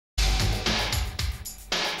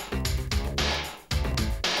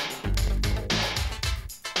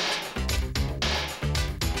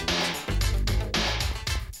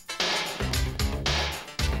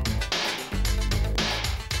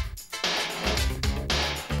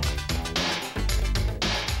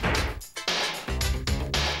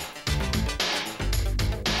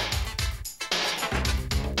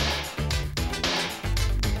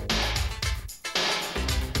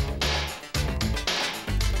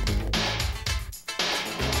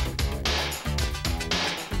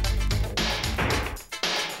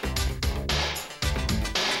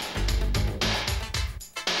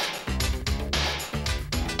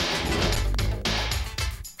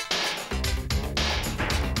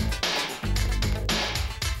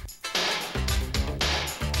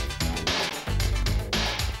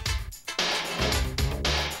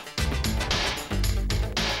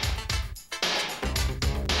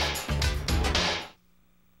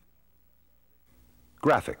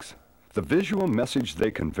Graphics. The visual message they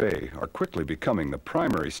convey are quickly becoming the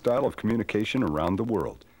primary style of communication around the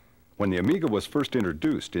world. When the Amiga was first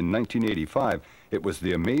introduced in 1985, it was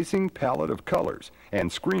the amazing palette of colors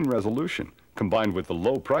and screen resolution, combined with the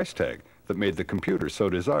low price tag, that made the computer so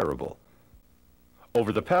desirable.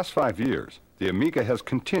 Over the past 5 years, the Amiga has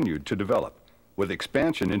continued to develop, with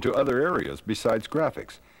expansion into other areas besides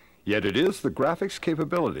graphics. Yet it is the graphics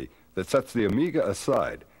capability that sets the Amiga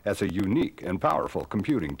aside as a unique and powerful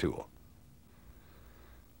computing tool.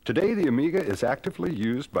 Today, the Amiga is actively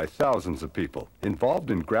used by thousands of people involved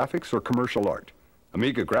in graphics or commercial art.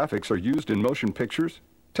 Amiga graphics are used in motion pictures,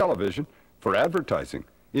 television, for advertising,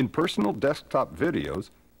 in personal desktop videos,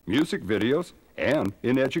 music videos, and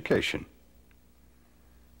in education.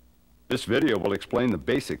 This video will explain the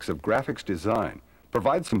basics of graphics design,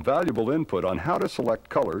 provide some valuable input on how to select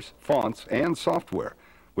colors, fonts, and software.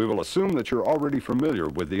 We will assume that you're already familiar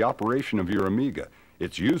with the operation of your Amiga,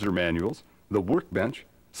 its user manuals, the workbench,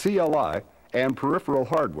 CLI, and peripheral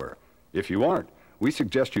hardware. If you aren't, we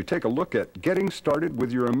suggest you take a look at Getting Started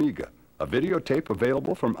with Your Amiga, a videotape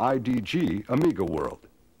available from IDG Amiga World.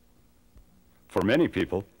 For many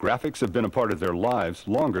people, graphics have been a part of their lives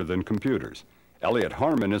longer than computers. Elliot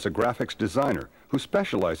Harmon is a graphics designer who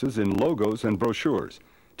specializes in logos and brochures.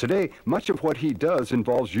 Today, much of what he does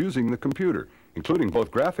involves using the computer, including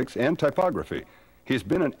both graphics and typography. He's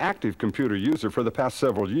been an active computer user for the past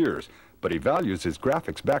several years, but he values his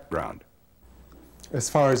graphics background. As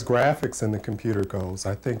far as graphics in the computer goes,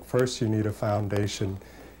 I think first you need a foundation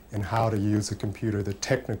in how to use a computer, the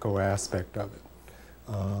technical aspect of it.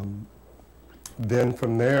 Then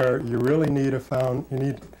from there, you really need a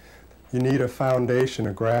foundation,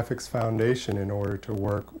 a graphics foundation, in order to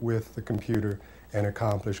work with the computer and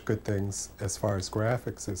accomplish good things as far as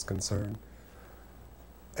graphics is concerned.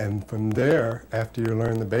 And from there, after you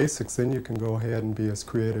learn the basics, then you can go ahead and be as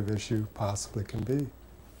creative as you possibly can be.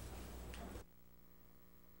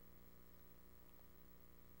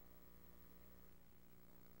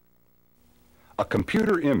 A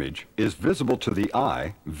computer image is visible to the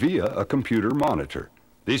eye via a computer monitor.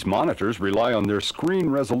 These monitors rely on their screen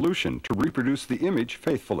resolution to reproduce the image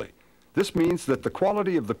faithfully. This means that the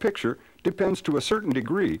quality of the picture depends to a certain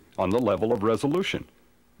degree on the level of resolution.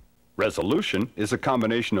 Resolution is a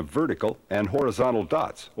combination of vertical and horizontal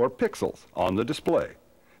dots, or pixels, on the display.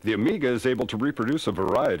 The Amiga is able to reproduce a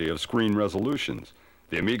variety of screen resolutions.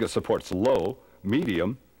 The Amiga supports low,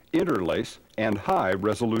 medium, interlace, and high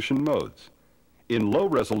resolution modes. In low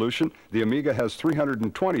resolution, the Amiga has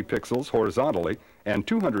 320 pixels horizontally and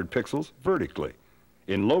 200 pixels vertically.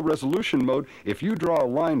 In low resolution mode, if you draw a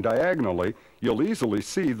line diagonally, you'll easily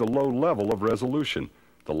see the low level of resolution.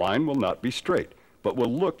 The line will not be straight, but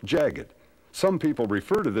will look jagged. Some people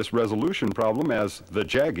refer to this resolution problem as the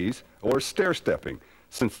jaggies or stair-stepping,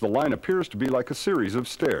 since the line appears to be like a series of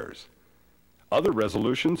stairs. Other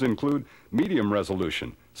resolutions include medium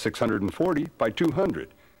resolution, 640 by 200,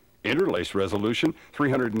 interlace resolution,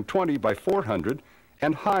 320 by 400,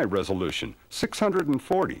 and high resolution,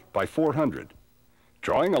 640 by 400.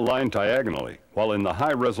 Drawing a line diagonally while in the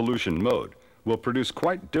high resolution mode will produce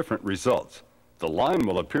quite different results. The line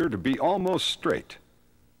will appear to be almost straight.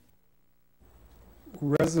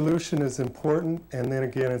 Resolution is important, and then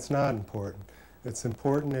again, it's not important. It's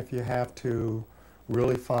important if you have to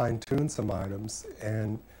really fine-tune some items,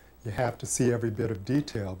 and you have to see every bit of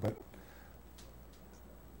detail. But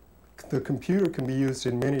the computer can be used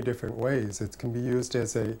in many different ways. It can be used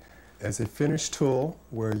as a finished tool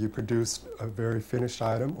where you produce a very finished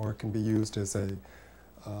item, or it can be used as a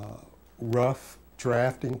rough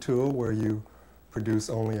drafting tool where you produce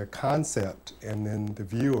only a concept, and then the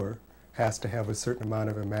viewer has to have a certain amount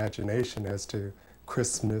of imagination as to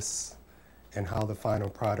crispness and how the final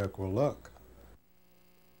product will look.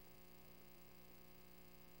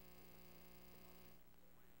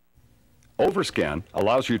 Overscan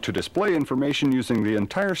allows you to display information using the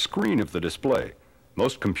entire screen of the display.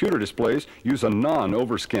 Most computer displays use a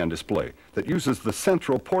non-overscan display that uses the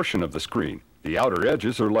central portion of the screen. The outer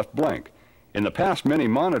edges are left blank. In the past, many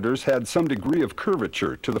monitors had some degree of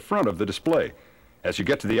curvature to the front of the display. As you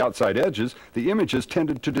get to the outside edges, the images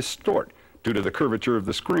tended to distort due to the curvature of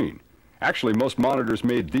the screen. Actually, most monitors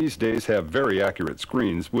made these days have very accurate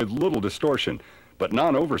screens with little distortion, but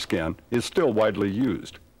non-overscan is still widely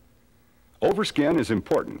used. Overscan is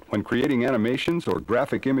important when creating animations or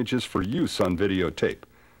graphic images for use on videotape.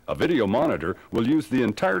 A video monitor will use the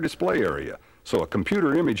entire display area, so a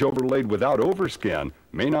computer image overlaid without overscan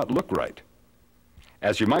may not look right.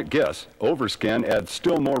 As you might guess, overscan adds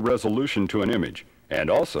still more resolution to an image and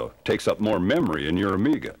also takes up more memory in your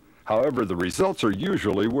Amiga. However, the results are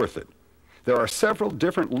usually worth it. There are several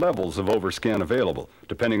different levels of overscan available,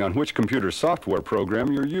 depending on which computer software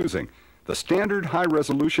program you're using. The standard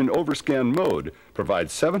high-resolution overscan mode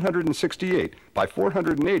provides 768 by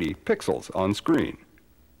 480 pixels on screen.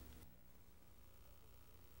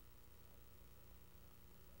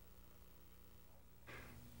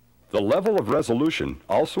 The level of resolution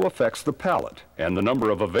also affects the palette and the number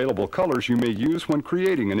of available colors you may use when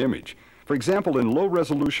creating an image. For example, in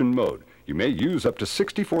low-resolution mode, you may use up to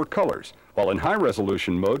 64 colors, while in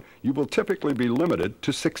high-resolution mode, you will typically be limited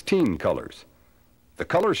to 16 colors. The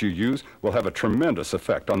colors you use will have a tremendous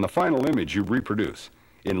effect on the final image you reproduce.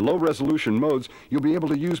 In low-resolution modes, you'll be able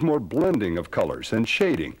to use more blending of colors and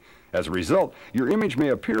shading. As a result, your image may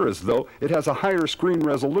appear as though it has a higher screen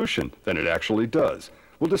resolution than it actually does.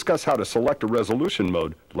 We'll discuss how to select a resolution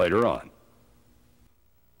mode later on.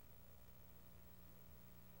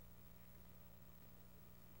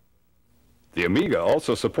 The Amiga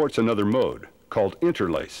also supports another mode called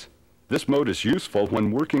interlace. This mode is useful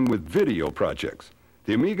when working with video projects.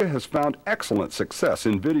 The Amiga has found excellent success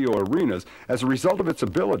in video arenas as a result of its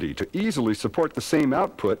ability to easily support the same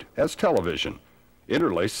output as television.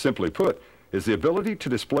 Interlace, simply put, is the ability to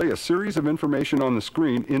display a series of information on the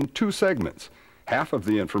screen in two segments. Half of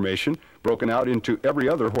the information, broken out into every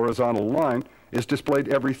other horizontal line, is displayed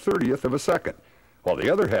every 30th of a second, while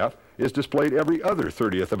the other half is displayed every other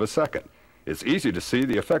 30th of a second. It's easy to see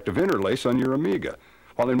the effect of interlace on your Amiga,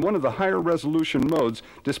 while in one of the higher resolution modes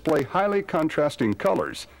display highly contrasting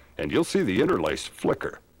colors, and you'll see the interlace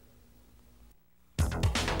flicker.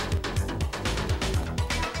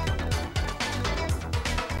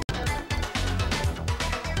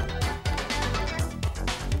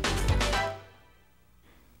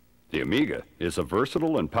 The Amiga is a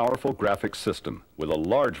versatile and powerful graphics system with a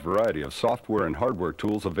large variety of software and hardware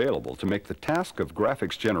tools available to make the task of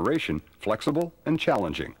graphics generation flexible and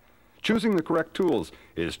challenging. Choosing the correct tools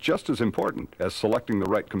is just as important as selecting the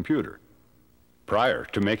right computer. Prior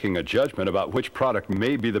to making a judgment about which product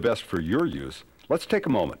may be the best for your use, let's take a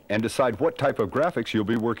moment and decide what type of graphics you'll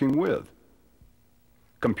be working with.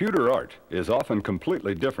 Computer art is often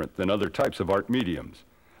completely different than other types of art mediums.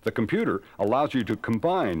 The computer allows you to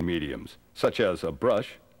combine mediums, such as a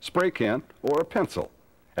brush, spray can, or a pencil.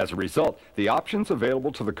 As a result, the options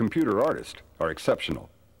available to the computer artist are exceptional.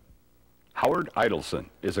 Howard Idelson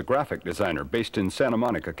is a graphic designer based in Santa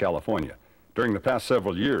Monica, California. During the past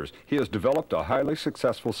several years, he has developed a highly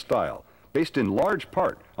successful style, based in large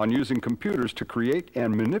part on using computers to create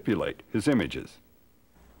and manipulate his images.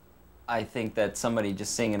 I think that somebody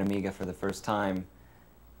just seeing an Amiga for the first time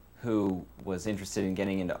who was interested in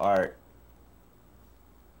getting into art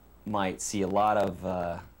might see a lot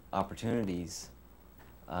of opportunities.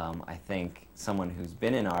 I think someone who's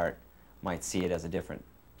been in art might see it as a different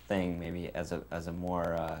thing, maybe as a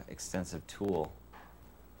more extensive tool.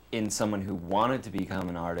 In someone who wanted to become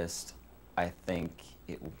an artist, I think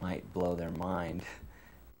it might blow their mind.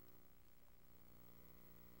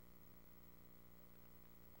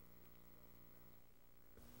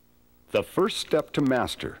 The first step to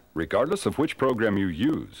master, regardless of which program you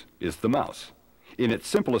use, is the mouse. In its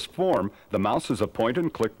simplest form, the mouse is a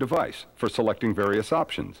point-and-click device for selecting various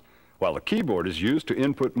options, while a keyboard is used to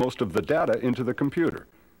input most of the data into the computer.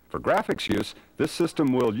 For graphics use, this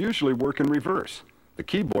system will usually work in reverse. The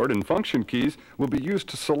keyboard and function keys will be used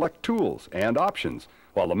to select tools and options,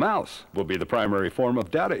 while the mouse will be the primary form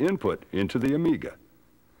of data input into the Amiga.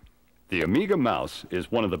 The Amiga mouse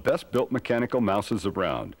is one of the best-built mechanical mouses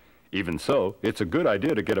around. Even so, it's a good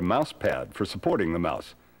idea to get a mouse pad for supporting the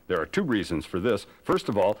mouse. There are two reasons for this. First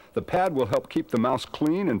of all, the pad will help keep the mouse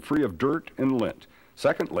clean and free of dirt and lint.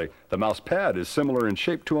 Secondly, the mouse pad is similar in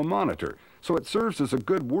shape to a monitor, so it serves as a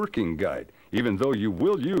good working guide, even though you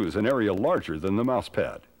will use an area larger than the mouse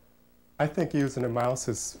pad. I think using a mouse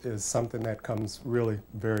is something that comes really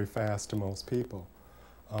very fast to most people.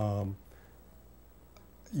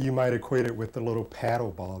 You might equate it with the little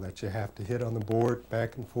paddle ball that you have to hit on the board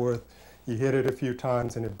back and forth. You hit it a few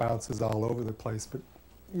times and it bounces all over the place, but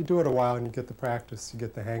you do it a while and you get the practice, you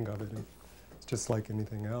get the hang of it. It's just like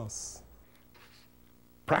anything else.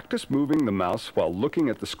 Practice moving the mouse while looking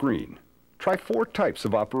at the screen. Try 4 types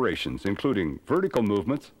of operations, including vertical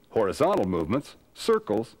movements, horizontal movements,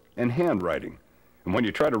 circles, and handwriting. And when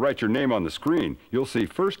you try to write your name on the screen, you'll see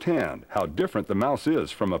firsthand how different the mouse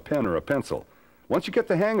is from a pen or a pencil. Once you get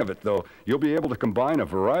the hang of it, though, you'll be able to combine a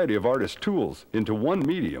variety of artist tools into one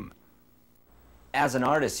medium. As an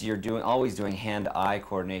artist, you're always doing hand-eye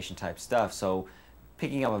coordination type stuff, so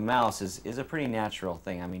picking up a mouse is a pretty natural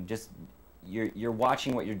thing. I mean, just you're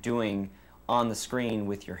watching what you're doing on the screen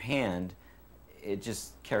with your hand. It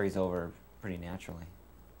just carries over pretty naturally.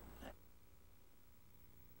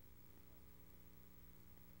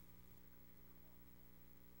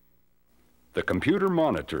 The computer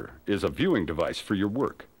monitor is a viewing device for your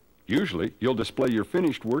work. Usually, you'll display your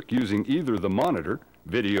finished work using either the monitor,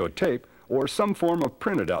 videotape, or some form of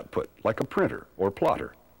printed output, like a printer or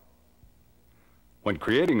plotter. When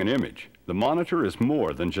creating an image, the monitor is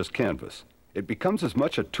more than just canvas. It becomes as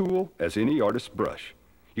much a tool as any artist's brush.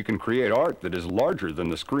 You can create art that is larger than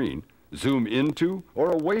the screen, zoom into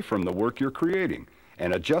or away from the work you're creating,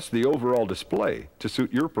 and adjust the overall display to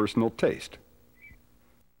suit your personal taste.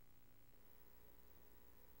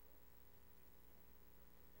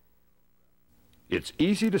 It's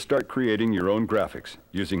easy to start creating your own graphics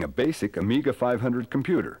using a basic Amiga 500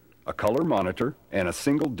 computer, a color monitor, and a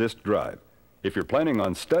single disk drive. If you're planning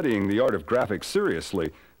on studying the art of graphics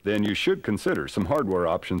seriously, then you should consider some hardware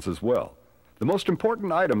options as well. The most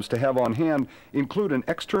important items to have on hand include an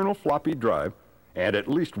external floppy drive and at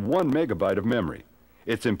least 1 megabyte of memory.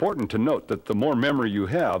 It's important to note that the more memory you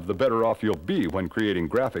have, the better off you'll be when creating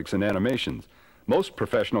graphics and animations. Most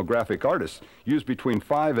professional graphic artists use between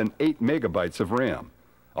 5 and 8 megabytes of RAM.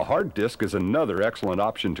 A hard disk is another excellent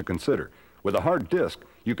option to consider. With a hard disk,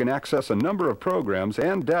 you can access a number of programs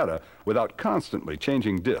and data without constantly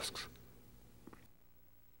changing disks.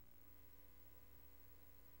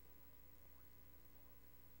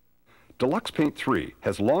 Deluxe Paint 3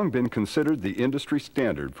 has long been considered the industry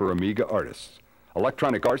standard for Amiga artists.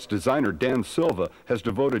 Electronic arts designer Dan Silva has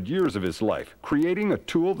devoted years of his life creating a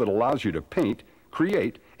tool that allows you to paint,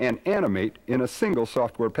 create, and animate in a single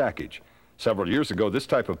software package. Several years ago, this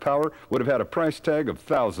type of power would have had a price tag of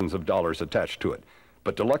thousands of dollars attached to it,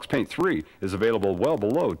 but Deluxe Paint 3 is available well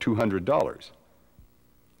below $200.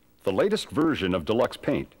 The latest version of Deluxe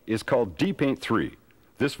Paint is called D-Paint 3.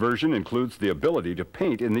 This version includes the ability to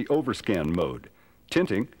paint in the overscan mode,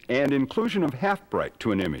 tinting, and inclusion of half-bright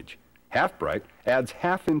to an image. Half-bright adds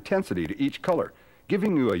half intensity to each color,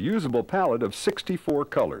 giving you a usable palette of 64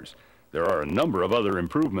 colors. There are a number of other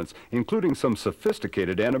improvements, including some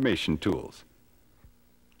sophisticated animation tools.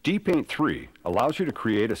 D-Paint 3 allows you to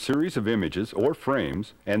create a series of images or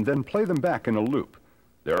frames and then play them back in a loop.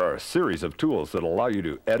 There are a series of tools that allow you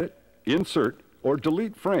to edit, insert, or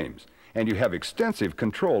delete frames, and you have extensive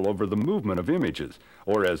control over the movement of images,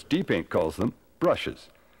 or as D-Paint calls them, brushes.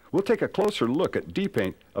 We'll take a closer look at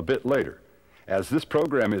D-Paint a bit later. As this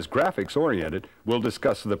program is graphics-oriented, we'll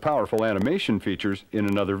discuss the powerful animation features in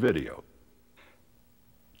another video.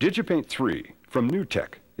 DigiPaint 3 from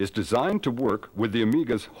NewTek is designed to work with the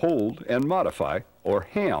Amiga's Hold and Modify, or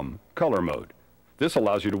HAM, color mode. This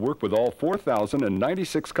allows you to work with all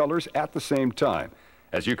 4,096 colors at the same time.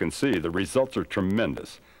 As you can see, the results are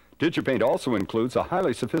tremendous. DigiPaint also includes a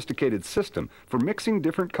highly sophisticated system for mixing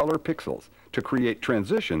different color pixels to create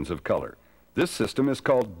transitions of color. This system is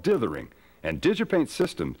called dithering, and DigiPaint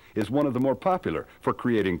system is one of the more popular for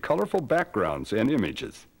creating colorful backgrounds and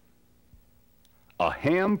images. A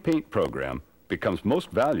ham paint program becomes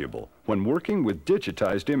most valuable when working with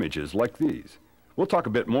digitized images like these. We'll talk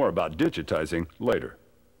a bit more about digitizing later.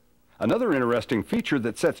 Another interesting feature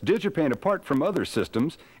that sets DigiPaint apart from other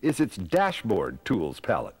systems is its dashboard tools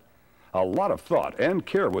palette. A lot of thought and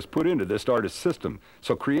care was put into this artist's system,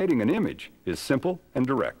 so creating an image is simple and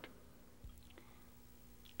direct.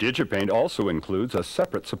 DigiPaint also includes a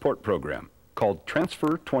separate support program called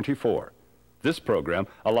Transfer 24. This program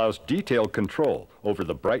allows detailed control over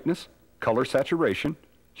the brightness, color saturation,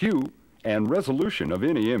 hue, and resolution of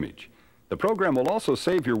any image. The program will also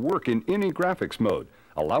save your work in any graphics mode,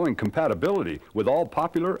 allowing compatibility with all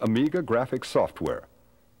popular Amiga graphics software.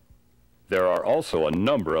 There are also a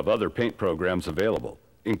number of other paint programs available,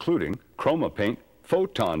 including Chroma Paint,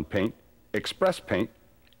 Photon Paint, Express Paint,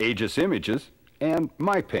 Aegis Images, and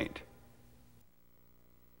MyPaint.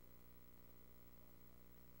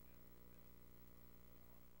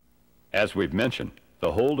 As we've mentioned,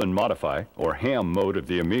 the Hold and Modify, or HAM mode of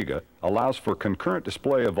the Amiga, allows for concurrent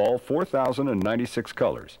display of all 4,096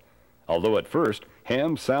 colors. Although at first,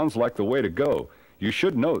 HAM sounds like the way to go, you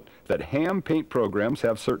should note that HAM paint programs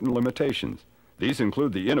have certain limitations. These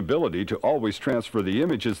include the inability to always transfer the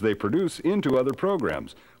images they produce into other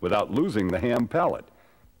programs without losing the HAM palette.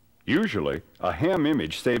 Usually, a ham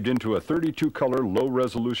image saved into a 32-color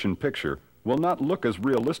low-resolution picture will not look as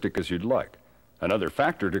realistic as you'd like. Another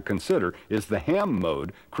factor to consider is the ham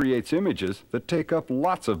mode creates images that take up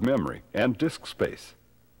lots of memory and disk space.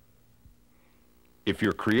 If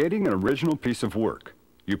you're creating an original piece of work,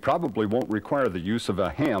 you probably won't require the use of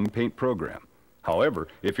a ham paint program. However,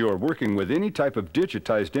 if you are working with any type of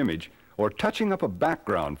digitized image or touching up a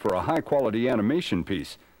background for a high-quality animation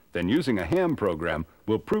piece, then using a ham program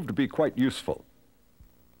will prove to be quite useful.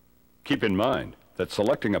 Keep in mind that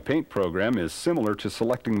selecting a paint program is similar to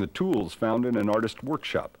selecting the tools found in an artist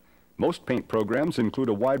workshop. Most paint programs include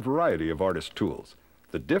a wide variety of artist tools.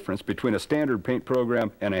 The difference between a standard paint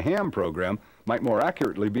program and a ham program might more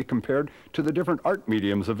accurately be compared to the different art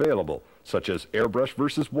mediums available, such as airbrush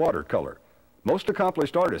versus watercolor. Most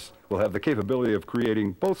accomplished artists will have the capability of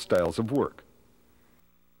creating both styles of work.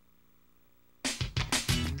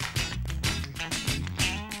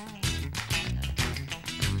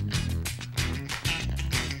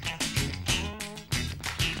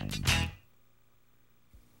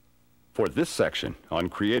 For this section on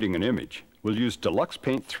creating an image, we'll use Deluxe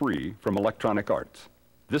Paint 3 from Electronic Arts.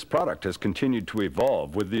 This product has continued to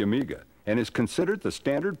evolve with the Amiga and is considered the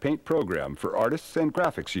standard paint program for artists and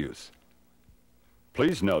graphics use.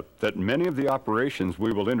 Please note that many of the operations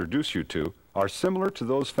we will introduce you to are similar to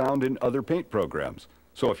those found in other paint programs.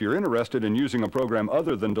 So if you're interested in using a program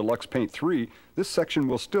other than Deluxe Paint 3, this section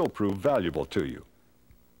will still prove valuable to you.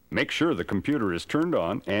 Make sure the computer is turned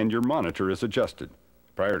on and your monitor is adjusted.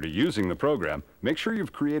 Prior to using the program, make sure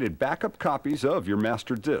you've created backup copies of your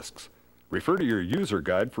master disks. Refer to your user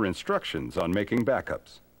guide for instructions on making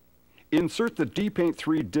backups. Insert the DPaint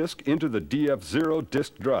 3 disk into the DF0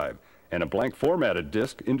 disk drive and a blank formatted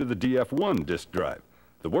disk into the DF1 disk drive.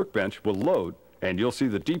 The workbench will load and you'll see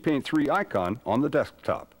the DPaint 3 icon on the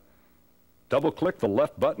desktop. Double-click the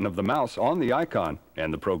left button of the mouse on the icon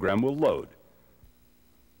and the program will load.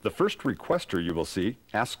 The first requester you will see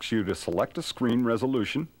asks you to select a screen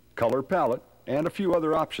resolution, color palette, and a few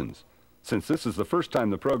other options. Since this is the first time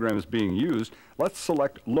the program is being used, let's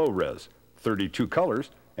select low res, 32 colors,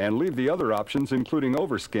 and leave the other options including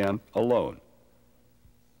overscan alone.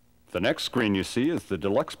 The next screen you see is the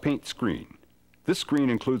Deluxe Paint screen. This screen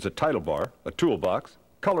includes a title bar, a toolbox,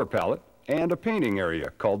 color palette, and a painting area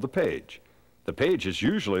called the page. The page is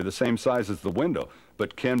usually the same size as the window,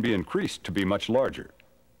 but can be increased to be much larger.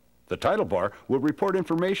 The title bar will report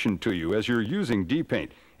information to you as you're using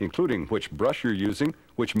DPaint, including which brush you're using,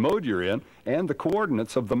 which mode you're in, and the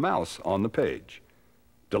coordinates of the mouse on the page.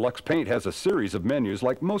 Deluxe Paint has a series of menus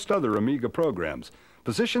like most other Amiga programs.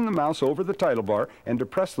 Position the mouse over the title bar and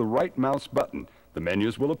depress the right mouse button. The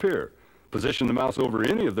menus will appear. Position the mouse over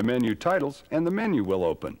any of the menu titles and the menu will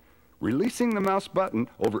open. Releasing the mouse button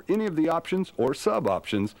over any of the options or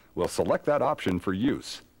sub-options will select that option for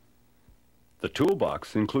use. The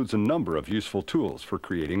toolbox includes a number of useful tools for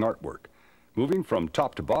creating artwork. Moving from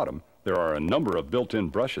top to bottom, there are a number of built-in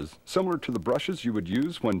brushes similar to the brushes you would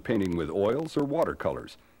use when painting with oils or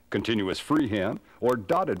watercolors, continuous freehand or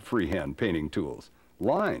dotted freehand painting tools,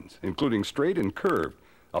 lines, including straight and curved,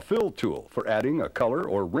 a fill tool for adding a color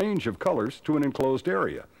or range of colors to an enclosed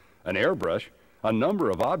area, an airbrush, a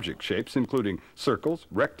number of object shapes including circles,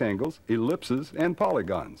 rectangles, ellipses, and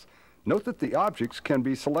polygons. Note that the objects can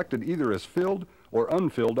be selected either as filled or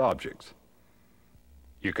unfilled objects.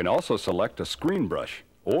 You can also select a screen brush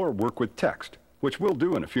or work with text, which we'll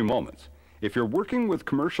do in a few moments. If you're working with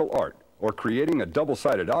commercial art or creating a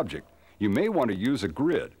double-sided object, you may want to use a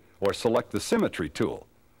grid or select the symmetry tool.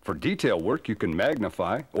 For detail work, you can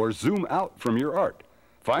magnify or zoom out from your art.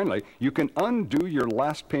 Finally, you can undo your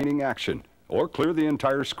last painting action or clear the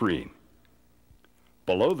entire screen.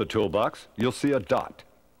 Below the toolbox, you'll see a dot.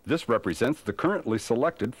 This represents the currently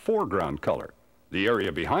selected foreground color. The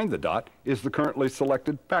area behind the dot is the currently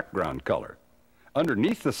selected background color.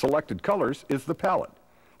 Underneath the selected colors is the palette.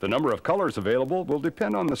 The number of colors available will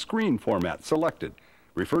depend on the screen format selected.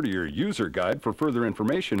 Refer to your user guide for further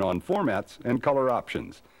information on formats and color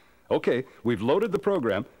options. Okay, we've loaded the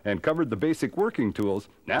program and covered the basic working tools.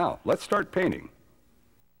 Now, let's start painting.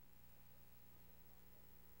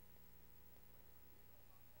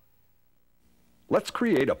 Let's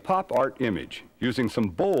create a pop art image using some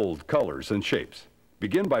bold colors and shapes.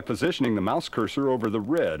 Begin by positioning the mouse cursor over the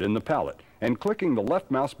red in the palette and clicking the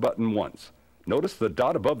left mouse button once. Notice the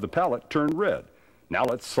dot above the palette turned red. Now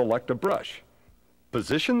let's select a brush.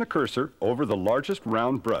 Position the cursor over the largest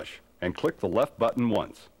round brush and click the left button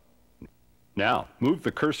once. Now move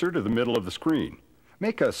the cursor to the middle of the screen.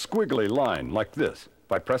 Make a squiggly line like this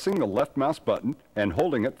by pressing the left mouse button and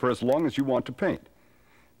holding it for as long as you want to paint.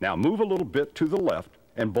 Now move a little bit to the left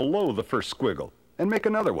and below the first squiggle and make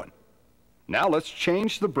another one. Now let's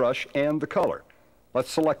change the brush and the color. Let's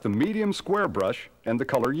select the medium square brush and the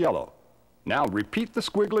color yellow. Now repeat the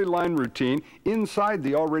squiggly line routine inside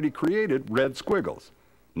the already created red squiggles.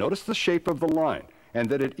 Notice the shape of the line and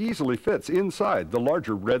that it easily fits inside the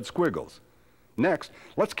larger red squiggles. Next,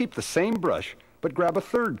 let's keep the same brush but grab a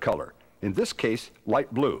third color, in this case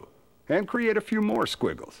light blue, and create a few more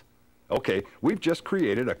squiggles. Okay, we've just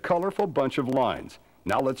created a colorful bunch of lines.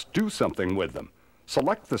 Now let's do something with them.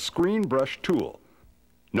 Select the Screen Brush tool.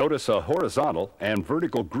 Notice a horizontal and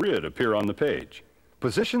vertical grid appear on the page.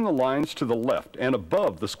 Position the lines to the left and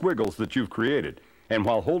above the squiggles that you've created, and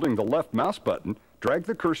while holding the left mouse button, drag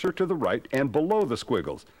the cursor to the right and below the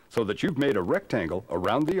squiggles so that you've made a rectangle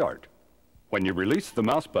around the art. When you release the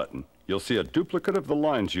mouse button, you'll see a duplicate of the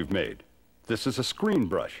lines you've made. This is a screen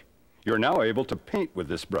brush. You're now able to paint with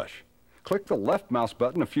this brush. Click the left mouse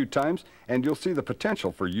button a few times and you'll see the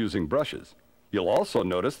potential for using brushes. You'll also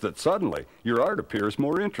notice that suddenly your art appears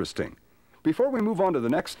more interesting. Before we move on to the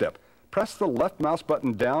next step, press the left mouse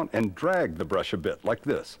button down and drag the brush a bit like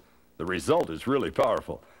this. The result is really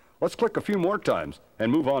powerful. Let's click a few more times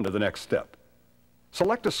and move on to the next step.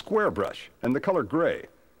 Select a square brush and the color gray.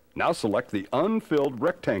 Now select the unfilled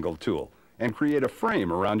rectangle tool and create a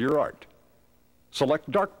frame around your art.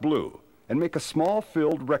 Select dark blue and make a small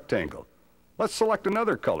filled rectangle. Let's select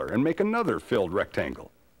another color and make another filled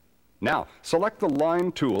rectangle. Now select the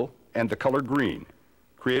line tool and the color green.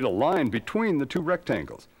 Create a line between the two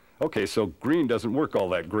rectangles. Okay, so green doesn't work all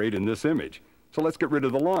that great in this image. So let's get rid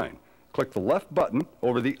of the line. Click the left button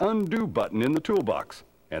over the undo button in the toolbox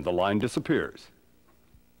and the line disappears.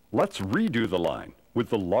 Let's redo the line with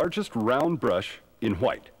the largest round brush in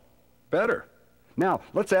white. Better. Now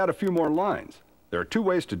let's add a few more lines. There are two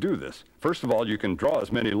ways to do this. First of all, you can draw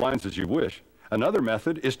as many lines as you wish. Another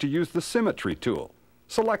method is to use the symmetry tool.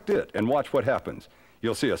 Select it and watch what happens.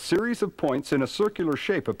 You'll see a series of points in a circular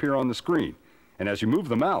shape appear on the screen. And as you move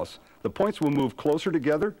the mouse, the points will move closer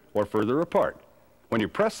together or further apart. When you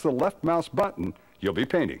press the left mouse button, you'll be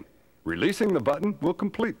painting. Releasing the button will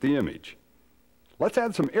complete the image. Let's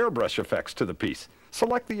add some airbrush effects to the piece.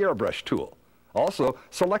 Select the airbrush tool. Also,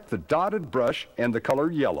 select the dotted brush and the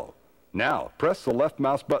color yellow. Now, press the left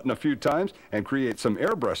mouse button a few times and create some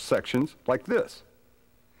airbrush sections like this.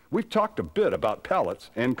 We've talked a bit about palettes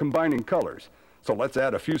and combining colors, so let's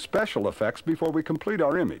add a few special effects before we complete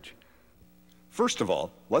our image. First of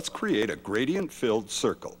all, let's create a gradient-filled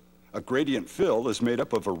circle. A gradient fill is made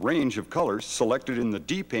up of a range of colors selected in the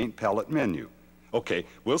D-Paint palette menu. Okay,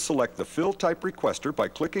 we'll select the Fill Type Requester by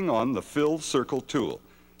clicking on the Fill Circle tool.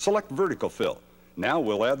 Select Vertical Fill. Now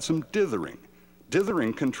we'll add some dithering.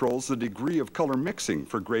 Dithering controls the degree of color mixing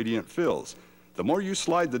for gradient fills. The more you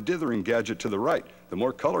slide the dithering gadget to the right, the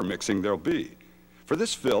more color mixing there'll be. For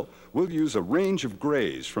this fill, we'll use a range of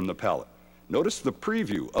grays from the palette. Notice the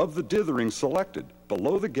preview of the dithering selected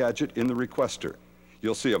below the gadget in the requester.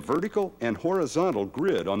 You'll see a vertical and horizontal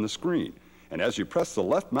grid on the screen, and as you press the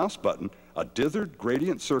left mouse button, a dithered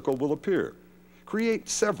gradient circle will appear. Create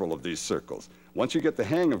several of these circles. Once you get the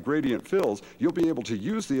hang of gradient fills, you'll be able to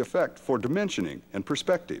use the effect for dimensioning and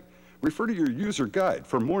perspective. Refer to your user guide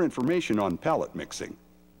for more information on palette mixing.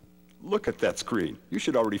 Look at that screen. You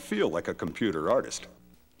should already feel like a computer artist.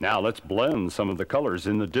 Now let's blend some of the colors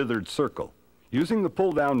in the dithered circle. Using the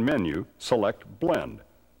pull-down menu, select Blend.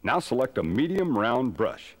 Now select a medium round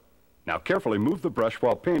brush. Now carefully move the brush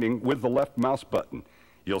while painting with the left mouse button.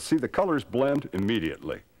 You'll see the colors blend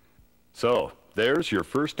immediately. So, there's your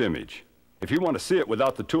first image. If you want to see it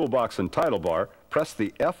without the toolbox and title bar, press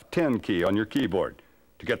the F10 key on your keyboard.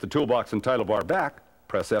 To get the toolbox and title bar back,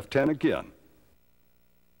 press F10 again.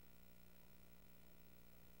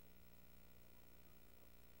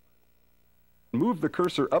 Move the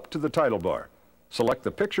cursor up to the title bar. Select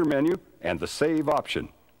the picture menu and the Save option.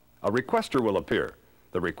 A requester will appear.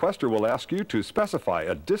 The requester will ask you to specify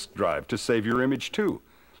a disk drive to save your image to.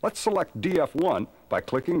 Let's select DF1 by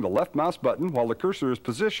clicking the left mouse button while the cursor is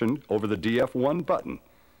positioned over the DF1 button.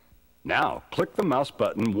 Now, click the mouse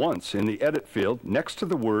button once in the Edit field next to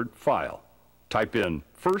the word File. Type in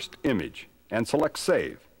First Image and select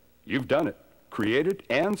Save. You've done it. Created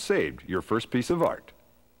and saved your first piece of art.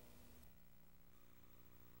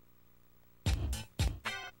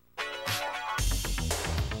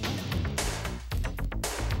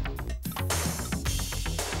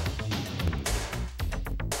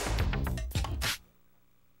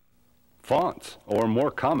 Fonts, or more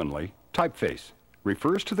commonly, typeface,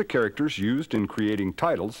 refers to the characters used in creating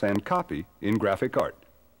titles and copy in graphic art.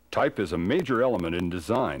 Type is a major element in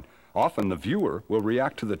design. Often the viewer will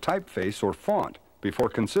react to the typeface or font before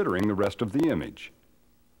considering the rest of the image.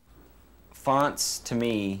 Fonts, to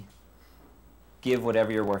me, give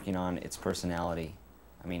whatever you're working on its personality.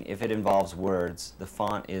 I mean, if it involves words, the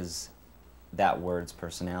font is that word's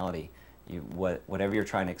personality. Whatever you're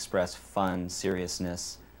trying to express, fun,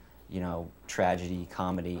 seriousness, tragedy,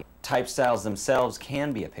 comedy. Type styles themselves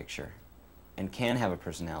can be a picture and can have a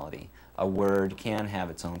personality. A word can have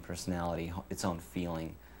its own personality, its own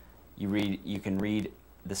feeling. You can read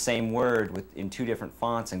the same word in two different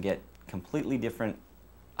fonts and get completely different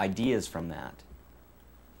ideas from that.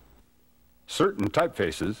 Certain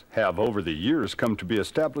typefaces have over the years come to be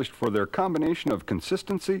established for their combination of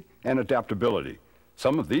consistency and adaptability.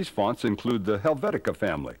 Some of these fonts include the Helvetica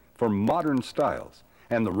family for modern styles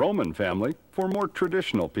and the Roman family for more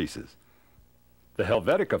traditional pieces. The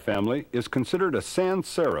Helvetica family is considered a sans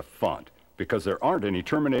serif font because there aren't any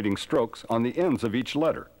terminating strokes on the ends of each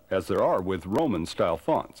letter, as there are with Roman-style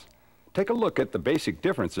fonts. Take a look at the basic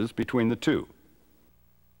differences between the two.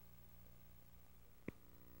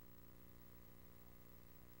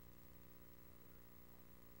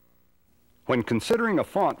 When considering a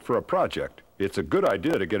font for a project, it's a good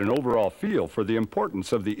idea to get an overall feel for the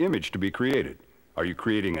importance of the image to be created. Are you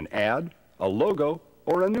creating an ad, a logo,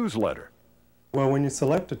 or a newsletter? Well, when you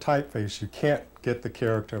select a typeface, you can't get the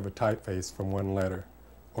character of a typeface from one letter,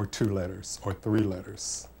 or two letters, or three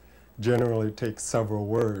letters. Generally, it takes several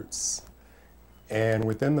words. And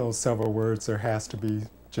within those several words, there has to be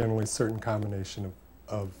generally a certain combination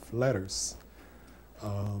of letters.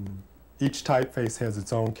 Each typeface has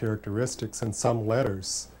its own characteristics, and some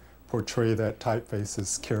letters portray that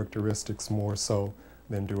typeface's characteristics more so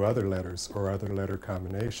than do other letters or other letter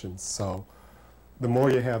combinations. So the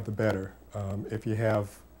more you have, the better. If you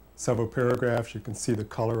have several paragraphs, you can see the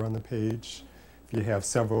color on the page. If you have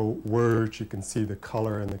several words, you can see the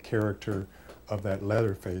color and the character of that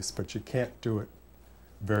letter face, but you can't do it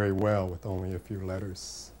very well with only a few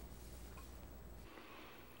letters.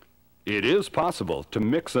 It is possible to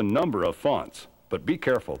mix a number of fonts, but be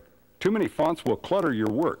careful. Too many fonts will clutter your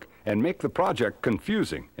work and make the project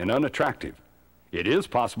confusing and unattractive. It is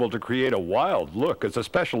possible to create a wild look as a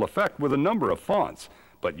special effect with a number of fonts,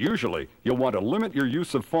 but usually you'll want to limit your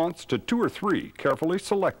use of fonts to 2 or 3 carefully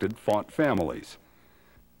selected font families.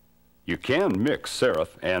 You can mix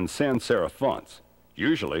serif and sans serif fonts.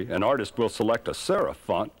 Usually, an artist will select a serif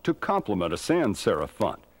font to complement a sans serif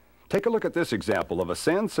font. Take a look at this example of a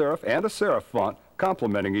sans serif and a serif font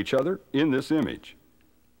complementing each other in this image.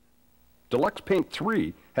 Deluxe Paint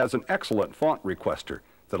 3 has an excellent font requester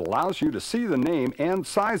that allows you to see the name and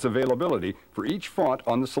size availability for each font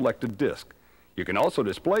on the selected disk. You can also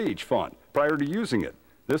display each font prior to using it.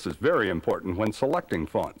 This is very important when selecting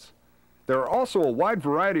fonts. There are also a wide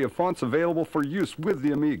variety of fonts available for use with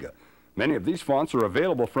the Amiga. Many of these fonts are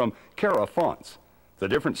available from Cara Fonts. The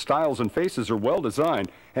different styles and faces are well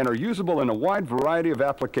designed and are usable in a wide variety of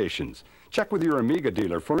applications. Check with your Amiga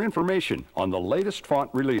dealer for information on the latest font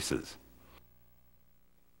releases.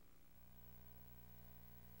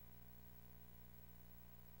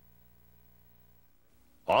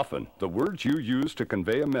 Often, the words you use to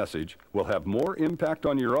convey a message will have more impact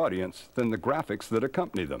on your audience than the graphics that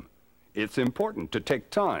accompany them. It's important to take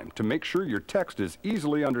time to make sure your text is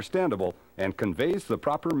easily understandable and conveys the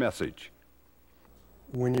proper message.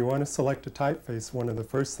 When you want to select a typeface, one of the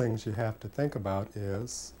first things you have to think about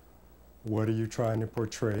is, what are you trying to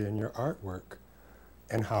portray in your artwork?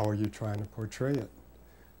 And how are you trying to portray it?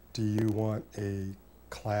 Do you want a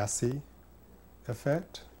classy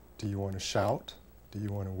effect? Do you want to shout? Do you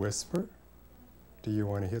want to whisper? Do you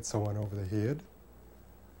want to hit someone over the head?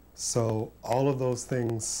 So all of those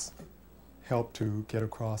things help to get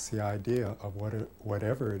across the idea of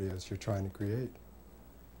whatever it is you're trying to create.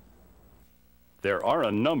 There are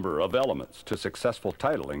a number of elements to successful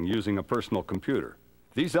titling using a personal computer.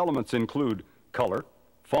 These elements include color,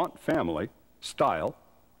 font family, style,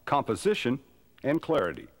 composition, and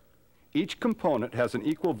clarity. Each component has an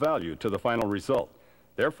equal value to the final result.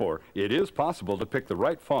 Therefore, it is possible to pick the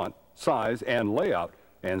right font, size, and layout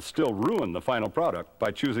and still ruin the final product by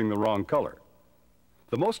choosing the wrong color.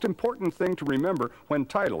 The most important thing to remember when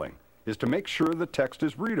titling is to make sure the text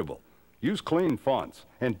is readable. Use clean fonts,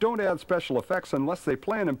 and don't add special effects unless they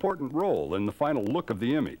play an important role in the final look of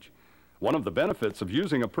the image. One of the benefits of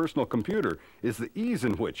using a personal computer is the ease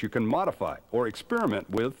in which you can modify or experiment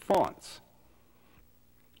with fonts.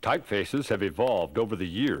 Typefaces have evolved over the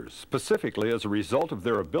years, specifically as a result of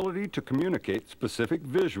their ability to communicate specific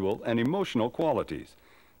visual and emotional qualities.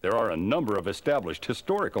 There are a number of established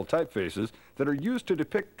historical typefaces that are used to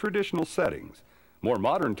depict traditional settings. More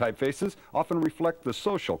modern typefaces often reflect the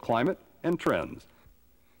social climate and trends.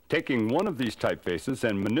 Taking one of these typefaces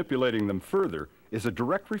and manipulating them further is a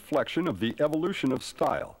direct reflection of the evolution of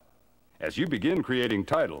style. As you begin creating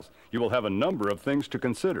titles, you will have a number of things to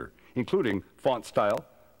consider, including font style,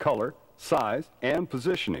 color, size, and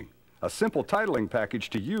positioning. A simple titling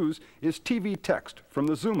package to use is TV Text from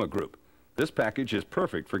the Zuma Group. This package is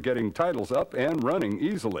perfect for getting titles up and running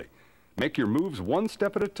easily. Make your moves one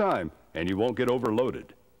step at a time, and you won't get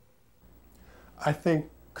overloaded. I think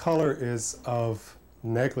color is of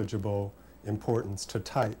negligible importance to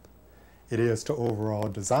type. It is to overall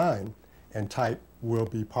design, and type will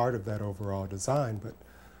be part of that overall design, but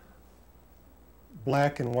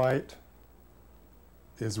black and white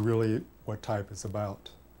is really what type is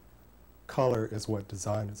about. Color is what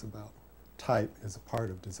design is about. Type is a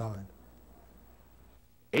part of design.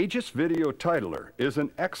 Aegis Video Titler is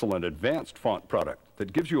an excellent advanced font product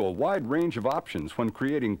that gives you a wide range of options when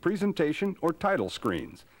creating presentation or title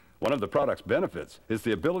screens. One of the product's benefits is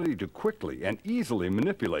the ability to quickly and easily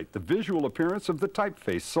manipulate the visual appearance of the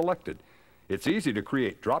typeface selected. It's easy to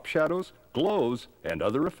create drop shadows, glows, and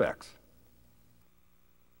other effects.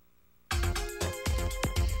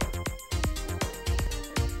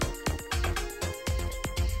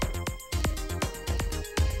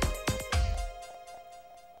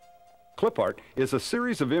 Clip art is a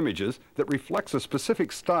series of images that reflects a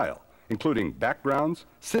specific style, including backgrounds,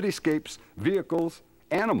 cityscapes, vehicles,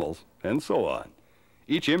 animals, and so on.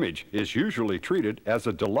 Each image is usually treated as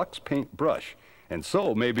a deluxe paint brush, and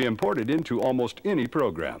so may be imported into almost any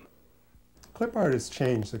program. Clip art has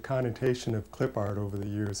changed. The connotation of clip art over the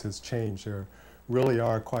years has changed. There really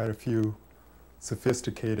are quite a few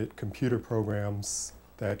sophisticated computer programs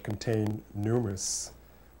that contain numerous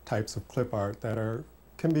types of clip art that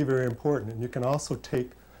can be very important. And you can also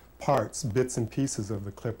take parts, bits and pieces of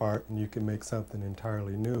the clip art, and you can make something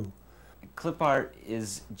entirely new. Clip art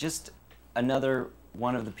is just another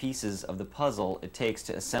one of the pieces of the puzzle it takes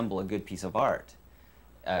to assemble a good piece of art,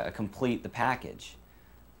 complete the package.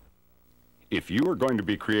 If you are going to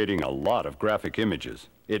be creating a lot of graphic images,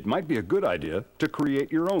 it might be a good idea to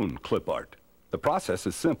create your own clip art. The process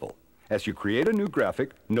is simple. As you create a new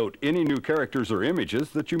graphic, note any new characters or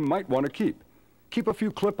images that you might want to keep. Keep a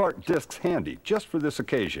few clip art discs handy just for this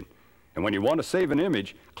occasion. And when you want to save an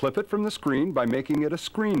image, clip it from the screen by making it a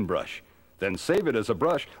screen brush. Then save it as a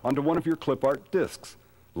brush onto one of your clip art discs.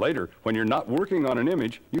 Later, when you're not working on an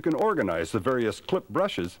image, you can organize the various clip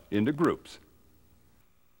brushes into groups.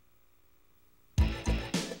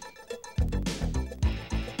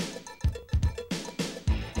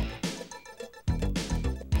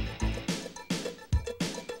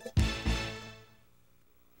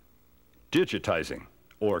 Digitizing,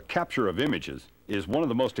 or capture of images, is one of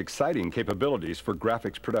the most exciting capabilities for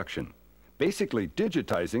graphics production. Basically,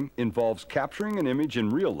 digitizing involves capturing an image in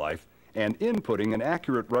real life and inputting an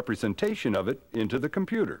accurate representation of it into the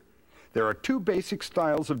computer. There are two basic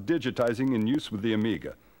styles of digitizing in use with the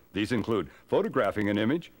Amiga. These include photographing an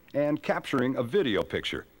image and capturing a video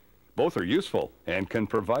picture. Both are useful and can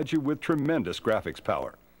provide you with tremendous graphics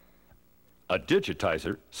power. A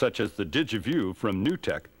digitizer, such as the DigiView from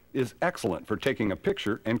NewTek, is excellent for taking a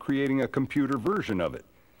picture and creating a computer version of it.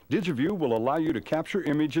 DigiView will allow you to capture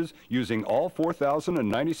images using all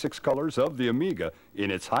 4096 colors of the Amiga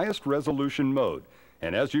in its highest resolution mode,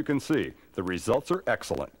 and as you can see, the results are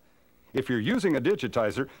excellent. If you're using a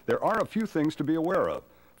digitizer, there are a few things to be aware of.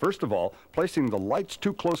 First of all, placing the lights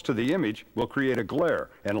too close to the image will create a glare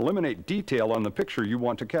and eliminate detail on the picture you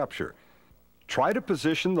want to capture. Try to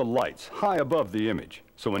position the lights high above the image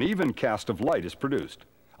so an even cast of light is produced.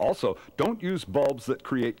 Also, don't use bulbs that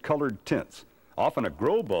create colored tints. Often a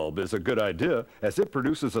grow bulb is a good idea as it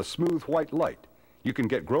produces a smooth white light. You can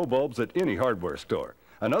get grow bulbs at any hardware store.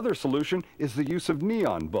 Another solution is the use of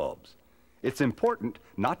neon bulbs. It's important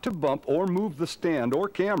not to bump or move the stand or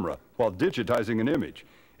camera while digitizing an image.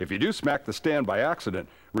 If you do smack the stand by accident,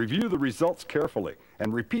 review the results carefully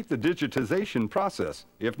and repeat the digitization process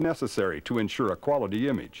if necessary to ensure a quality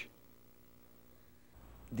image.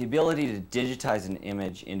 The ability to digitize an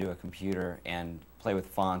image into a computer and play with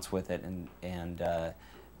fonts with it and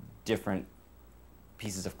different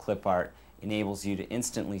pieces of clip art enables you to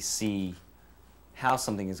instantly see how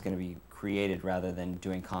something is going to be created rather than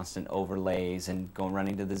doing constant overlays and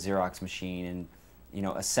running to the Xerox machine and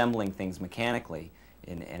assembling things mechanically,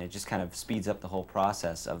 and it just kind of speeds up the whole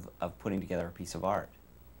process of putting together a piece of art.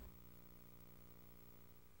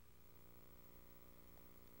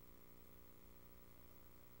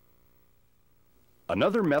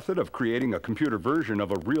 Another method of creating a computer version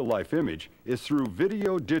of a real-life image is through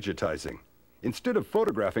video digitizing. Instead of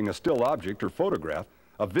photographing a still object or photograph,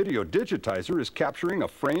 a video digitizer is capturing a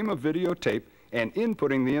frame of videotape and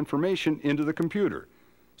inputting the information into the computer.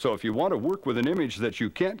 So if you want to work with an image that you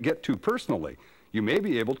can't get to personally, you may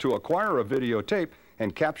be able to acquire a videotape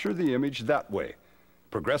and capture the image that way.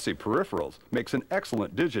 Progressive Peripherals makes an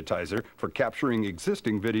excellent digitizer for capturing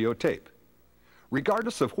existing videotape.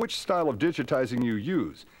 Regardless of which style of digitizing you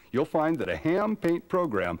use, you'll find that a ham paint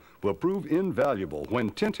program will prove invaluable when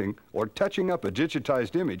tinting or touching up a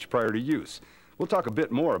digitized image prior to use. We'll talk a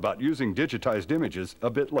bit more about using digitized images a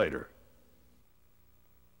bit later.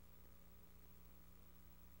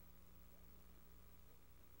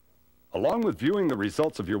 Along with viewing the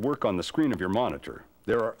results of your work on the screen of your monitor,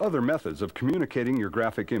 there are other methods of communicating your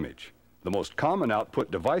graphic image. The most common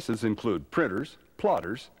output devices include printers,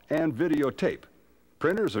 plotters, and videotape.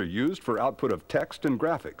 Printers are used for output of text and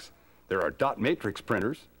graphics. There are dot matrix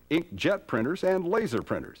printers, inkjet printers, and laser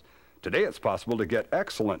printers. Today it's possible to get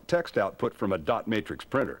excellent text output from a dot matrix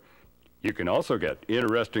printer. You can also get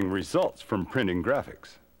interesting results from printing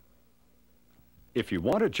graphics. If you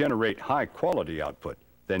want to generate high quality output,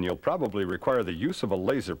 then you'll probably require the use of a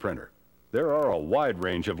laser printer. There are a wide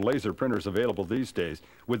range of laser printers available these days,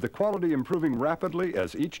 with the quality improving rapidly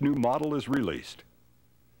as each new model is released.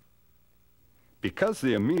 Because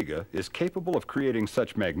the Amiga is capable of creating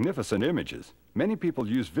such magnificent images, many people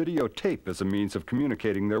use videotape as a means of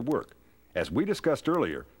communicating their work. As we discussed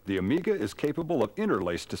earlier, the Amiga is capable of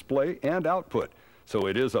interlaced display and output, so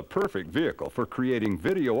it is a perfect vehicle for creating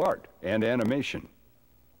video art and animation.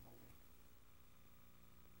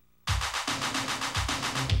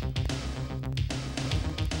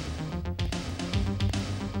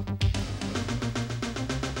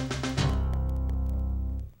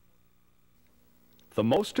 The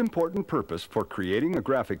most important purpose for creating a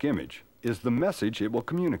graphic image is the message it will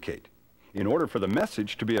communicate. In order for the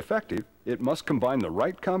message to be effective, it must combine the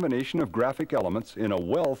right combination of graphic elements in a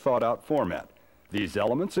well thought out format. These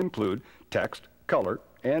elements include text, color,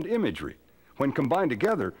 and imagery. When combined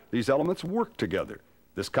together, these elements work together.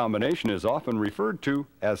 This combination is often referred to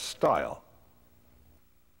as style.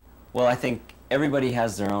 Well, I think everybody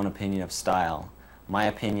has their own opinion of style. My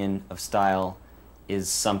opinion of style is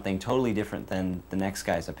something totally different than the next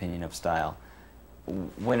guy's opinion of style.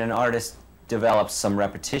 When an artist develops some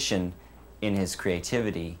repetition in his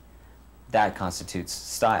creativity, that constitutes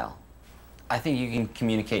style. I think you can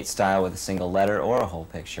communicate style with a single letter or a whole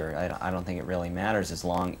picture. I don't think it really matters as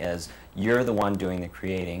long as you're the one doing the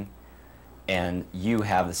creating and you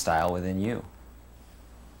have the style within you.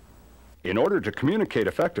 In order to communicate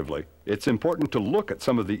effectively, it's important to look at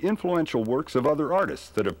some of the influential works of other artists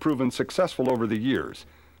that have proven successful over the years.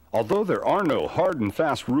 Although there are no hard and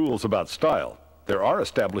fast rules about style, there are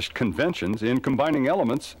established conventions in combining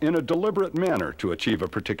elements in a deliberate manner to achieve a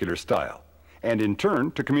particular style, and in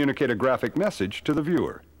turn to communicate a graphic message to the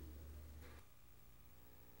viewer.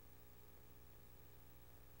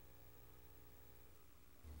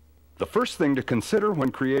 The first thing to consider when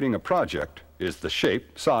creating a project is the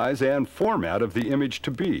shape, size, and format of the image to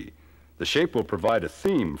be. The shape will provide a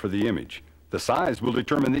theme for the image. The size will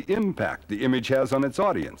determine the impact the image has on its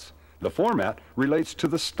audience. The format relates to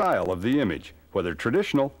the style of the image, whether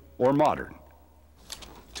traditional or modern.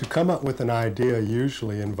 To come up with an idea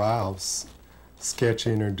usually involves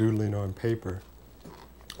sketching or doodling on paper.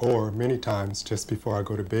 Or many times, just before I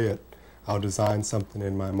go to bed, I'll design something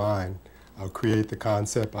in my mind. I'll create the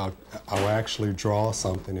concept, I'll actually draw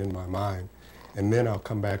something in my mind, and then I'll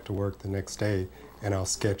come back to work the next day and I'll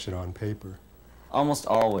sketch it on paper. Almost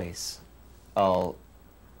always, I'll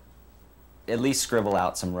at least scribble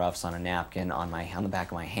out some roughs on a napkin, on the back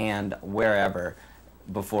of my hand, wherever,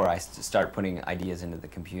 before I start putting ideas into the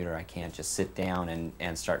computer. I can't just sit down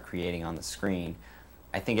and start creating on the screen.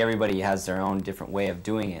 I think everybody has their own different way of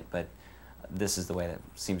doing it, but this is the way that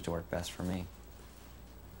seems to work best for me.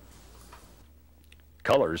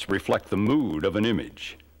 Colors reflect the mood of an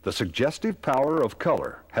image. The suggestive power of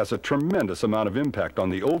color has a tremendous amount of impact on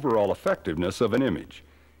the overall effectiveness of an image.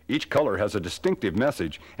 Each color has a distinctive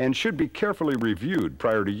message and should be carefully reviewed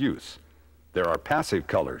prior to use. There are passive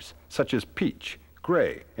colors, such as peach,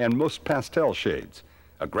 gray, and most pastel shades,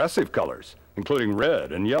 aggressive colors, including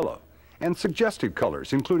red and yellow, and suggestive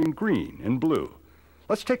colors, including green and blue.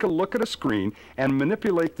 Let's take a look at a screen and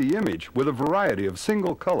manipulate the image with a variety of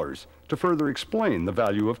single colors to further explain the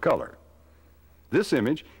value of color. This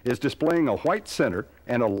image is displaying a white center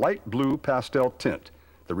and a light blue pastel tint.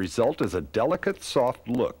 The result is a delicate, soft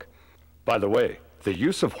look. By the way, the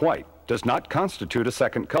use of white does not constitute a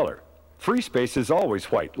second color. Free space is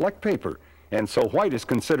always white, like paper, and so white is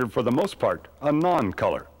considered for the most part a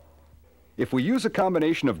non-color. If we use a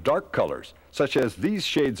combination of dark colors, such as these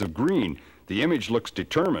shades of green, the image looks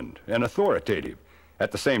determined and authoritative.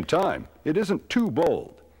 At the same time, it isn't too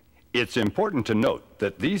bold. It's important to note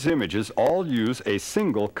that these images all use a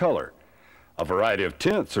single color, a variety of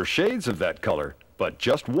tints or shades of that color, but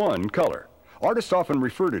just one color. Artists often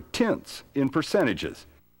refer to tints in percentages.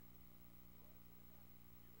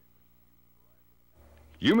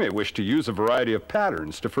 You may wish to use a variety of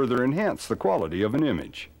patterns to further enhance the quality of an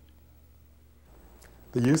image.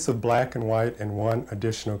 The use of black and white and one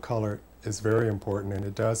additional color is very important, and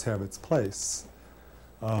it does have its place.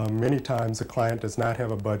 Many times a client does not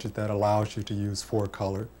have a budget that allows you to use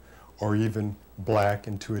 4-color or even black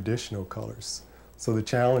into additional colors. So the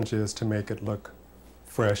challenge is to make it look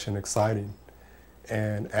fresh and exciting.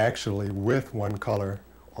 And actually, with one color,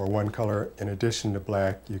 or one color in addition to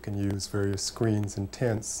black, you can use various screens and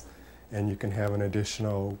tints, and you can have an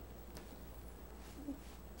additional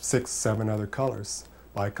 6, 7 other colors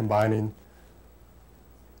by combining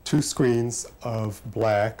 2 screens of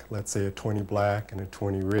black, let's say a 20 black and a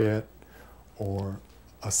 20 red, or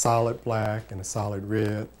a solid black and a solid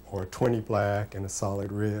red, or a 20 black and a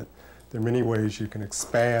solid red. There are many ways you can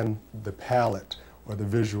expand the palette or the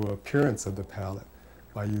visual appearance of the palette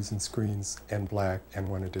by using screens and black and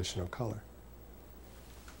one additional color.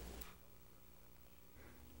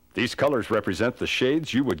 These colors represent the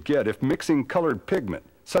shades you would get if mixing colored pigment,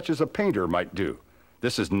 such as a painter might do.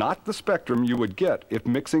 This is not the spectrum you would get if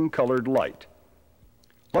mixing colored light.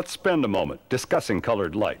 Let's spend a moment discussing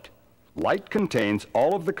colored light. Light contains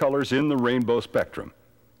all of the colors in the rainbow spectrum.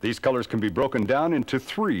 These colors can be broken down into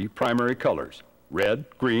 3 primary colors: red,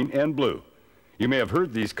 green, and blue. You may have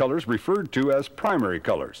heard these colors referred to as primary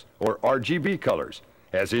colors, or RGB colors,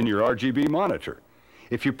 as in your RGB monitor.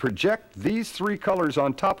 If you project these 3 colors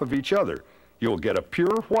on top of each other, you'll get a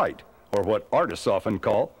pure white, or what artists often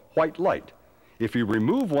call white light. If you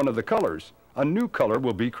remove one of the colors, a new color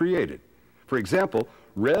will be created. For example,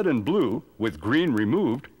 red and blue with green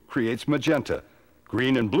removed creates magenta.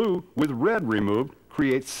 Green and blue with red removed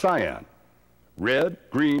creates cyan. Red,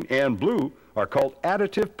 green, and blue are called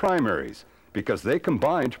additive primaries because they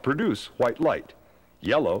combine to produce white light.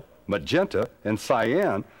 Yellow, magenta, and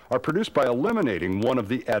cyan are produced by eliminating one of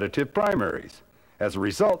the additive primaries. As a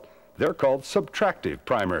result, they're called subtractive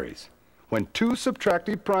primaries. When 2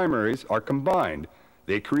 subtractive primaries are combined,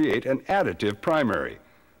 they create an additive primary.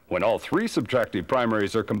 When all 3 subtractive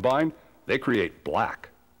primaries are combined, they create black.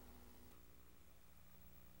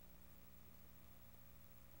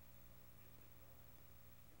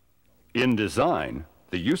 In design,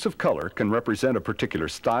 the use of color can represent a particular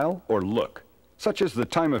style or look, such as the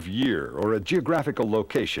time of year or a geographical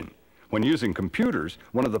location. When using computers,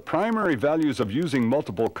 one of the primary values of using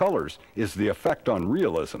multiple colors is the effect on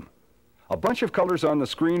realism. A bunch of colors on the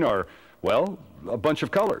screen are, well, a bunch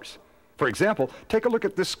of colors. For example, take a look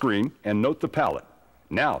at this screen and note the palette.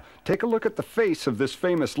 Now, take a look at the face of this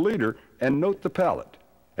famous leader and note the palette.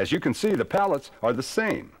 As you can see, the palettes are the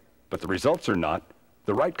same, but the results are not.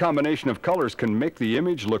 The right combination of colors can make the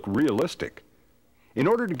image look realistic. In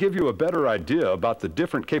order to give you a better idea about the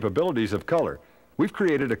different capabilities of color, we've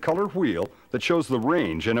created a color wheel that shows the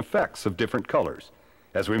range and effects of different colors.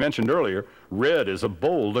 As we mentioned earlier, red is a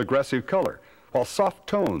bold, aggressive color, while soft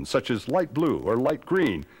tones such as light blue or light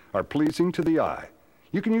green are pleasing to the eye.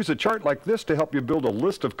 You can use a chart like this to help you build a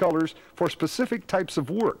list of colors for specific types of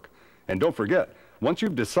work. And don't forget, once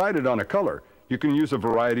you've decided on a color, you can use a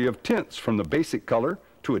variety of tints from the basic color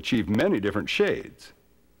to achieve many different shades.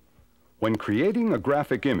 When creating a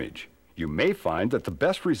graphic image, you may find that the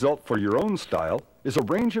best result for your own style is a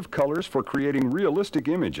range of colors for creating realistic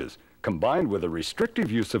images, combined with a restrictive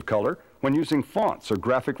use of color when using fonts or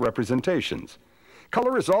graphic representations.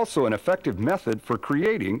 Color is also an effective method for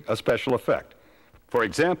creating a special effect. For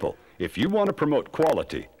example, if you want to promote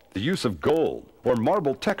quality, the use of gold or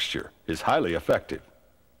marble texture is highly effective.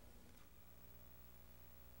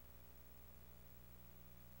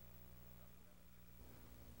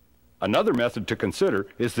 Another method to consider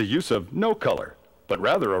is the use of no color, but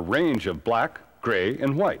rather a range of black, gray,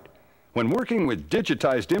 and white. When working with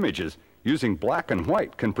digitized images, using black and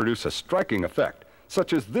white can produce a striking effect,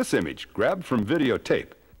 such as this image grabbed from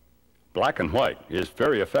videotape. Black and white is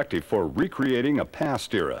very effective for recreating a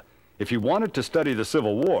past era. If you wanted to study the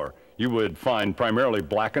Civil War, you would find primarily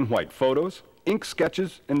black and white photos, ink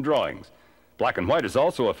sketches, and drawings. Black and white is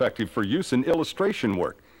also effective for use in illustration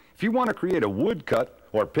work. If you want to create a woodcut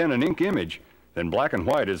or pen and ink image, then black and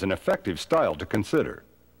white is an effective style to consider.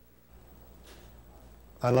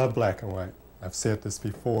 I love black and white. I've said this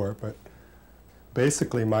before, but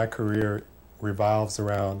basically my career revolves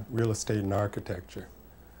around real estate and architecture.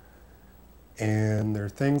 And there are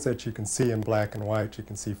things that you can see in black and white. You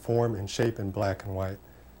can see form and shape in black and white,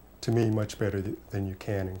 to me, much better than you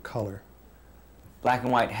can in color. Black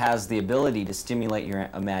and white has the ability to stimulate your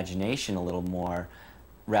imagination a little more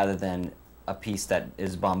rather than a piece that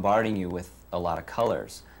is bombarding you with a lot of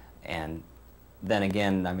colors. And then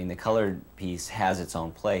again, I mean, the colored piece has its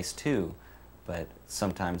own place too, but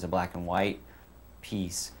sometimes a black and white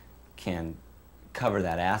piece can cover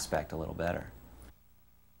that aspect a little better.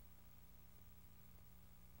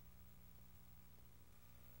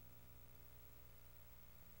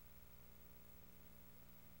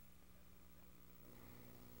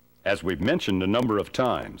 As we've mentioned a number of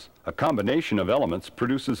times, a combination of elements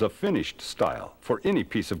produces a finished style for any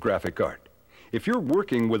piece of graphic art. If you're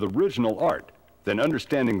working with original art, then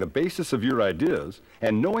understanding the basis of your ideas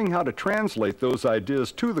and knowing how to translate those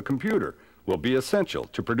ideas to the computer will be essential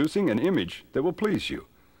to producing an image that will please you.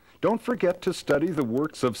 Don't forget to study the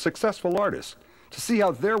works of successful artists to see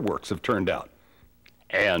how their works have turned out.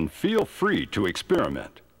 And feel free to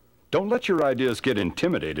experiment. Don't let your ideas get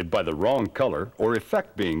intimidated by the wrong color or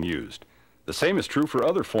effect being used. The same is true for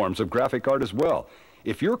other forms of graphic art as well.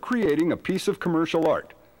 If you're creating a piece of commercial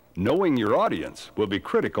art, knowing your audience will be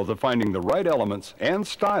critical to finding the right elements and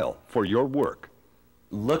style for your work.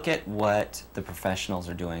 Look at what the professionals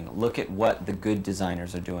are doing. Look at what the good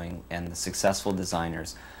designers are doing and the successful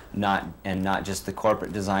designers, not just the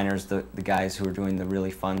corporate designers, the guys who are doing the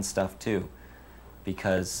really fun stuff too,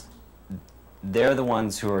 because they're the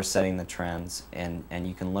ones who are setting the trends, and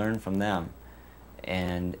you can learn from them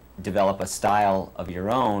and develop a style of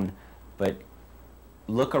your own, but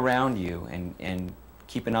look around you and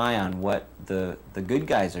keep an eye on what the good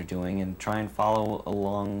guys are doing and try and follow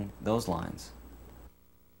along those lines.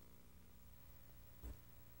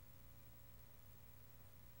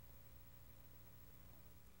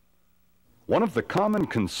 One of the common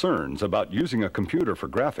concerns about using a computer for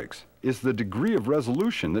graphics is the degree of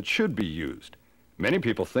resolution that should be used. Many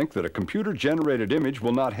people think that a computer-generated image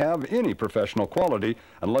will not have any professional quality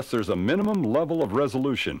unless there's a minimum level of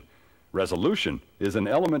resolution. Resolution is an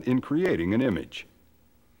element in creating an image.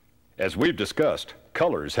 As we've discussed,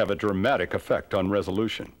 colors have a dramatic effect on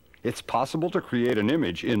resolution. It's possible to create an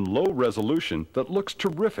image in low resolution that looks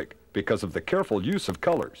terrific because of the careful use of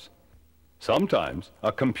colors. Sometimes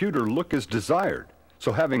a computer look is desired,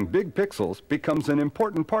 so having big pixels becomes an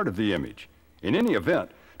important part of the image. In any event,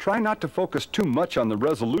 try not to focus too much on the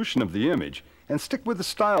resolution of the image and stick with the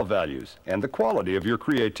style values and the quality of your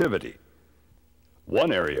creativity.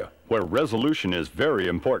 One area where resolution is very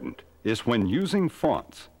important is when using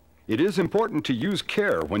fonts. It is important to use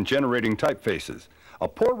care when generating typefaces. A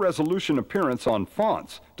poor resolution appearance on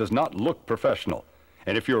fonts does not look professional.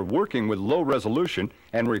 And if you're working with low resolution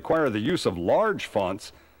and require the use of large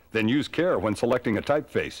fonts, then use care when selecting a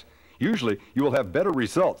typeface. Usually, you will have better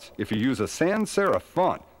results if you use a sans serif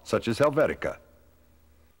font, such as Helvetica.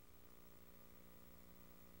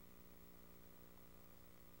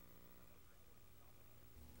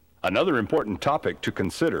 Another important topic to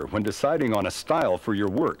consider when deciding on a style for your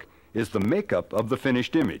work is the makeup of the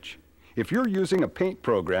finished image. If you're using a paint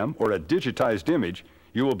program or a digitized image,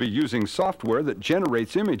 you will be using software that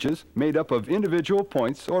generates images made up of individual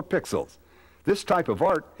points or pixels. This type of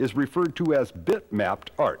art is referred to as bitmapped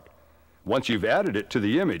art. Once you've added it to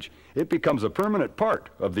the image, it becomes a permanent part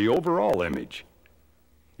of the overall image.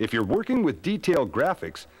 If you're working with detailed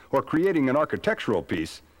graphics or creating an architectural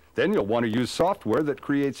piece, then you'll want to use software that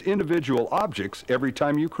creates individual objects every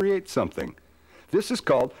time you create something. This is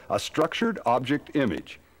called a structured object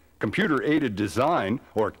image. Computer-aided design,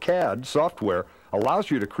 or CAD software,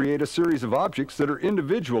 allows you to create a series of objects that are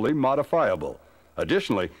individually modifiable.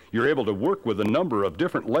 Additionally, you're able to work with a number of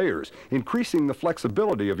different layers, increasing the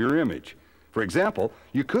flexibility of your image. For example,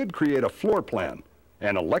 you could create a floor plan,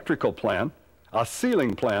 an electrical plan, a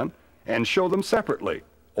ceiling plan, and show them separately,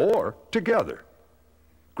 or together.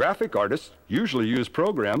 Graphic artists usually use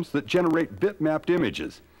programs that generate bitmapped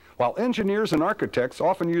images, while engineers and architects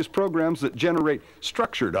often use programs that generate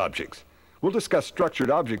structured objects. We'll discuss structured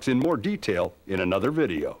objects in more detail in another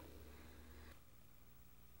video.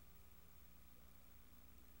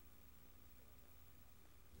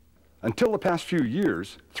 Until the past few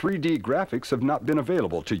years, 3D graphics have not been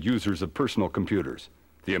available to users of personal computers.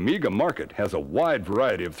 The Amiga market has a wide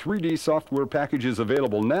variety of 3D software packages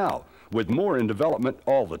available now, with more in development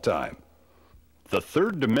all the time. The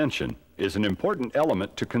third dimension is an important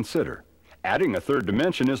element to consider. Adding a third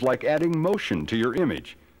dimension is like adding motion to your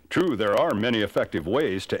image. True, there are many effective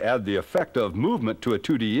ways to add the effect of movement to a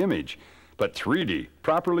 2D image, but 3D,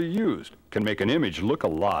 properly used, can make an image look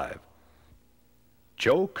alive.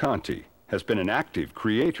 Joe Conti has been an active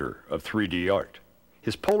creator of 3D art.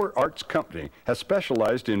 His Polar Arts company has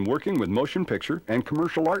specialized in working with motion picture and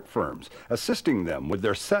commercial art firms, assisting them with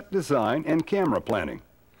their set design and camera planning.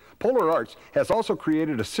 Polar Arts has also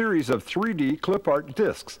created a series of 3D clip art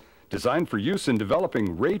discs designed for use in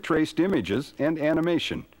developing ray-traced images and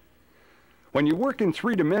animation. When you work in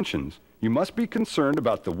 3 dimensions, you must be concerned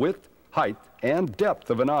about the width, height, and depth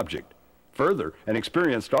of an object. Further, an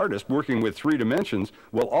experienced artist working with 3 dimensions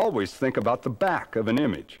will always think about the back of an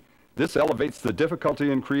image. This elevates the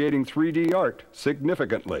difficulty in creating 3D art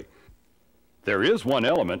significantly. There is one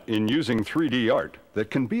element in using 3D art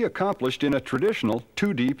that can be accomplished in a traditional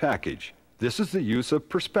 2D package. This is the use of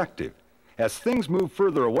perspective. As things move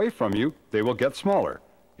further away from you, they will get smaller.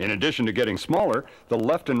 In addition to getting smaller, the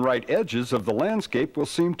left and right edges of the landscape will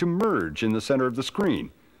seem to merge in the center of the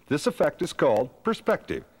screen. This effect is called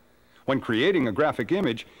perspective. When creating a graphic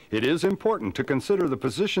image, it is important to consider the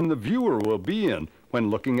position the viewer will be in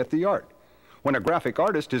when looking at the art. When a graphic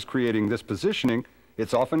artist is creating this positioning,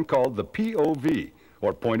 it's often called the POV,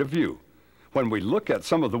 or point of view. When we look at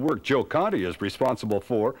some of the work Joe Conti is responsible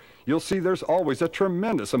for, you'll see there's always a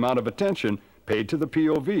tremendous amount of attention paid to the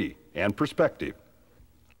POV and perspective.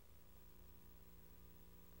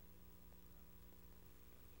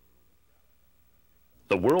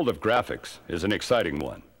 The world of graphics is an exciting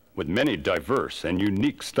one, with many diverse and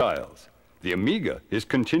unique styles. The Amiga is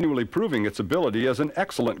continually proving its ability as an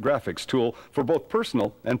excellent graphics tool for both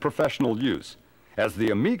personal and professional use. As the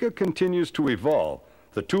Amiga continues to evolve,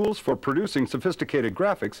 the tools for producing sophisticated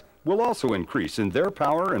graphics will also increase in their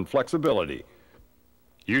power and flexibility.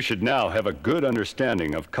 You should now have a good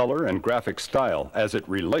understanding of color and graphic style as it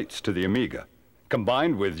relates to the Amiga.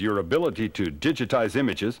 Combined with your ability to digitize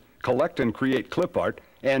images, collect and create clip art,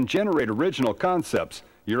 and generate original concepts,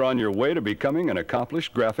 you're on your way to becoming an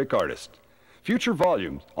accomplished graphic artist. Future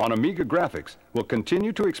volumes on Amiga graphics will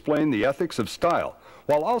continue to explain the ethics of style,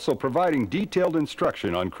 while also providing detailed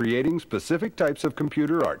instruction on creating specific types of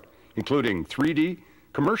computer art, including 3D,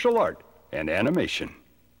 commercial art, and animation.